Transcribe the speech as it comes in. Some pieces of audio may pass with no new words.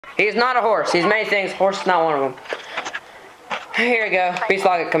He's not a horse. He's many things. Horse is not one of them. Here you go.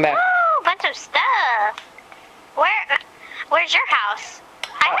 Bsloggett, come back. Oh, bunch of stuff. Where's your house?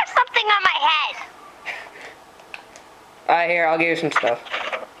 I have something on my head. Here, I'll give you some stuff. No,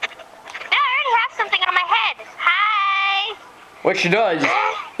 I already have something on my head. Hi. What she does,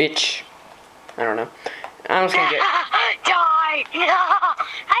 bitch. I don't know. I'm just gonna get... Die.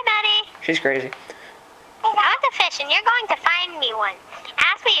 Hi, Maddie. She's crazy. I want to fish, and you're going to find me one.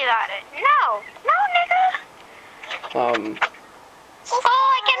 Ask me about it. No, nigga. Oh,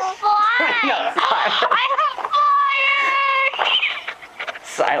 I can fly. No, I'm flying.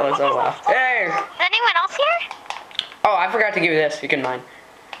 Silas, oh wow. Hey! Is anyone else here? Oh, I forgot to give you this. You can mine.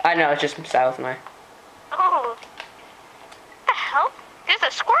 I know, it's just Silas and I. Oh. What the hell? There's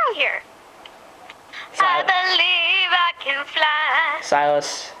a squirrel here. I believe I can fly.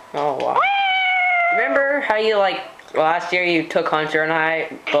 Silas. Oh wow. Woo! Remember how you last year you took Hunter and I,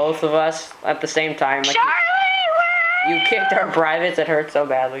 both of us, at the same time? Like, Charlie, you kicked our privates, it hurt so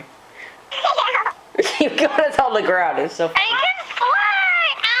badly. You got us on the ground, it's so funny. I can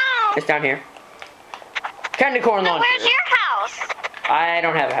fly! Ow! It's down here. Candy corn launcher. Where's your house? I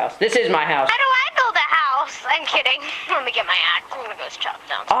don't have a house. This is my house. How do I build a house? I'm kidding. Let me get my axe. I'm gonna go chop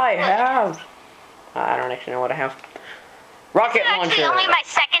down. I have. I don't actually know what I have. Rocket launcher. Actually, only my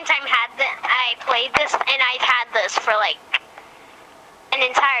second time I played this, and I've had this for like an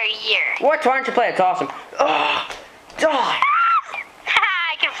entire year. What? Why don't you play? It's awesome. Ugh. Die.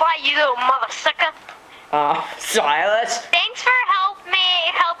 I can fly, you little mother sucker. Silas. Thanks for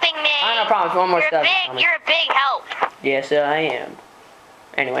helping me. I no problem. One more stuff. You're a big help. Yes, I am.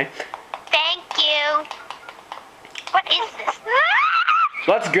 Anyway. Thank you. What is this?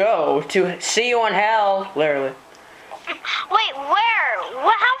 Let's go to see you in hell, literally. Wait, where?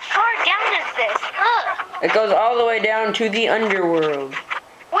 How far down is this? Ugh. It goes all the way down to the underworld.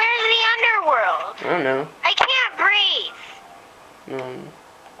 Where's the underworld? I don't know. I can't breathe.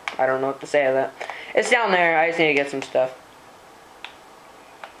 I don't know what to say to that. It's down there. I just need to get some stuff.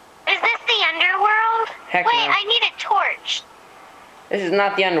 Is this the underworld? Heck Wait, no. I need a torch. This is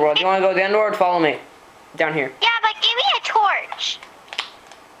not the underworld. You want to go to the underworld? Follow me. Down here. Yeah, but give me a torch.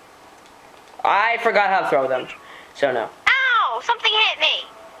 I forgot how to throw them. So no. Ow! Something hit me.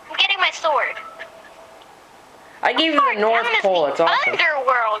 I'm getting my sword. I gave you the North Pole. It's awesome.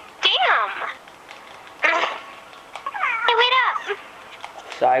 Underworld. Damn. Hey, wait up.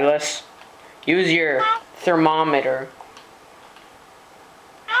 Silas, use your thermometer.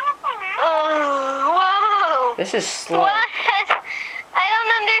 Oh, whoa. This is slow. What? I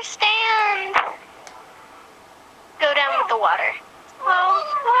don't understand. Go down with the water. Whoa,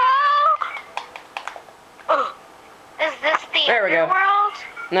 whoa. Oh. Is this the There we go. underworld?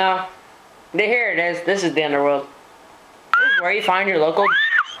 No. Here it is. This is the underworld. This is where you find your local...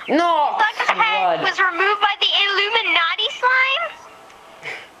 No! Buck's head Blood. was removed by the Illuminati slime?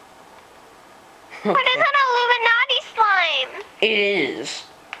 What is an Illuminati slime? It is.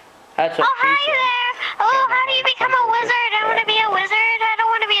 That's what Oh, she hi said. there. Oh, how do you become a wizard? I want to be a wizard. I don't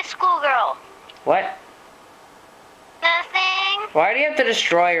want to be a schoolgirl. What? Nothing. Why do you have to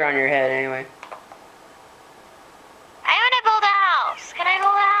destroy her on your head anyway? I want to build a house. Can I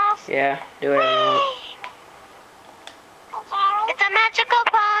build a house? Yeah, do whatever you want. It's a magical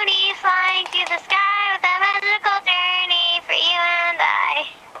pony flying through the sky with a magical journey for you and I.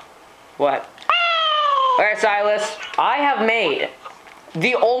 What? Alright, Silas. I have made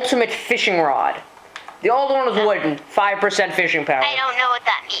the ultimate fishing rod. The old one was wooden, 5% fishing power. I don't know what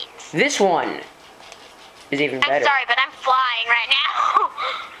that means. This one is even better. I'm sorry, but I'm flying right now.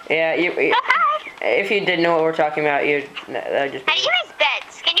 Yeah, if you didn't know what we're talking about, that would just be... How do you make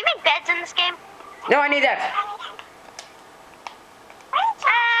beds? Can you make beds in this game? No, I need that.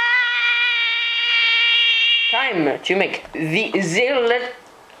 Time to make the zillet.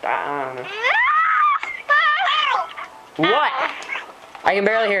 I don't know. What? I can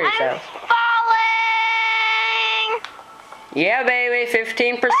barely hear you, I'm Silas. falling. Yeah, baby,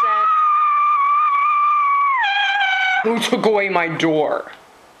 15%. Who took away my door?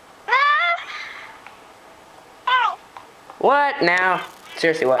 What now?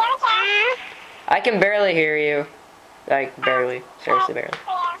 Seriously, what? I can barely hear you. Like, barely. Seriously, barely.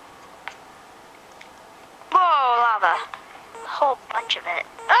 Whoa, lava. A whole bunch of it.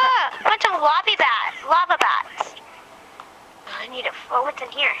 Ah, a bunch of lava bats. I need a... Oh, what's in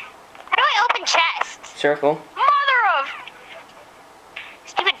here? How do I open chests? Circle. Mother of...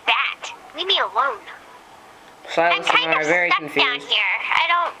 Stupid bat. Leave me alone. Silas I'm and kind I of are very stuck confused. down here. I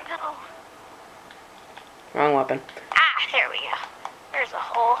don't know. Wrong weapon. Ah, there we go. There's a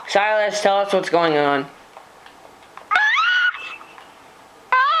hole. Silas, tell us what's going on. Ah!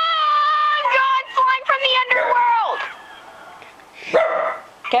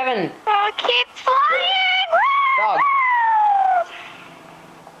 Kevin. Oh, keep flying! Dog.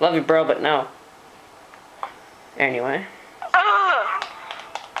 Love you, bro, but no. Anyway.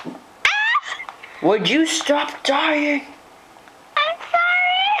 Would you stop dying? I'm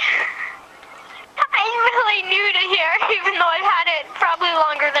sorry. I'm really new to here, even though I've had it probably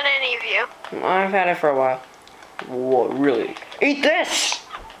longer than any of you. I've had it for a while. Whoa, really? Eat this!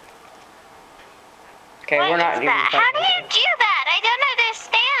 Okay, What we're not is even that? How do talking you do that? I don't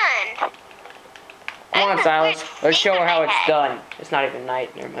understand. Come on, That's a Silas. weird Let's thing show her on how my it's head. done. It's not even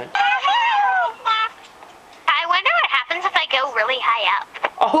night. Never mind. I wonder what happens if I go really high up.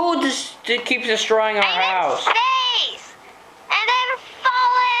 Oh, who just keeps destroying our I'm in house? space! And I'm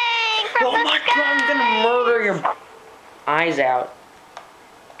falling from Oh the my sky! god, I'm gonna murder your eyes out.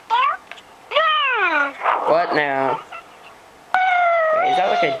 No! What now? Okay, is that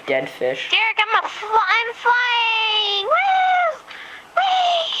like a dead fish? Derek, I'm flying! Woo!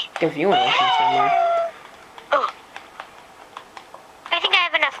 Whee! Give you an ocean somewhere. Oh. I think I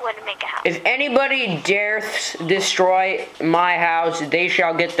have enough wood to make a house. If anybody dares destroy my house, they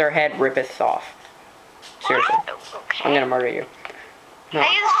shall get their head rippeth off. Seriously. Okay. I'm gonna murder you. No.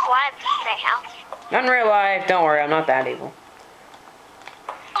 I use flat to say house. Not in real life. Don't worry, I'm not that evil.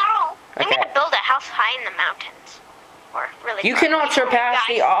 I'm Okay. gonna build a house high in the mountains. Or really You far cannot away from you surpass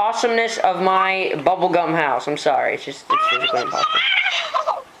the guys. awesomeness of my bubblegum house. I'm sorry. It's physically impossible.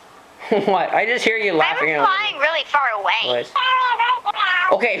 What? I just hear you laughing I'm at flying really far away. voice.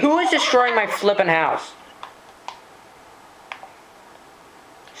 Okay, who is destroying my flippin' house?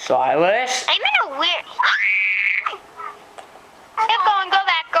 Silas? I'm in a weird... Keep going, go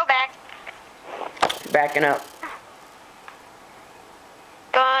back, go back. Backing up.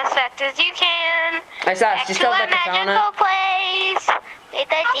 Go as fast as you can. Hey, Silas, Back do you to still a have the katana? magical place. With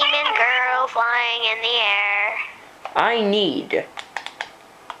a demon girl flying in the air. I need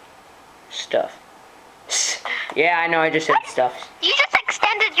stuff. Yeah, I know, I just said stuff. You just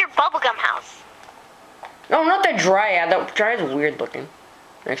extended your bubblegum house. No, not the dryad. That dryad's weird looking.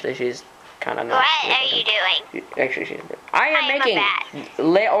 Actually, she's kind of not. What weird are you looking. doing? Actually, she's. I am I am a making bat.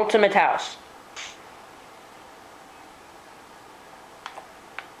 the ultimate house.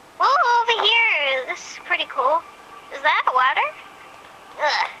 Oh, over here. This is pretty cool. Is that water?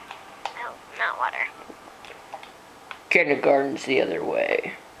 Ugh. No, not water. Kindergarten's the other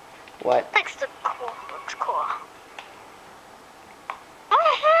way. What? Looks cool. Looks cool.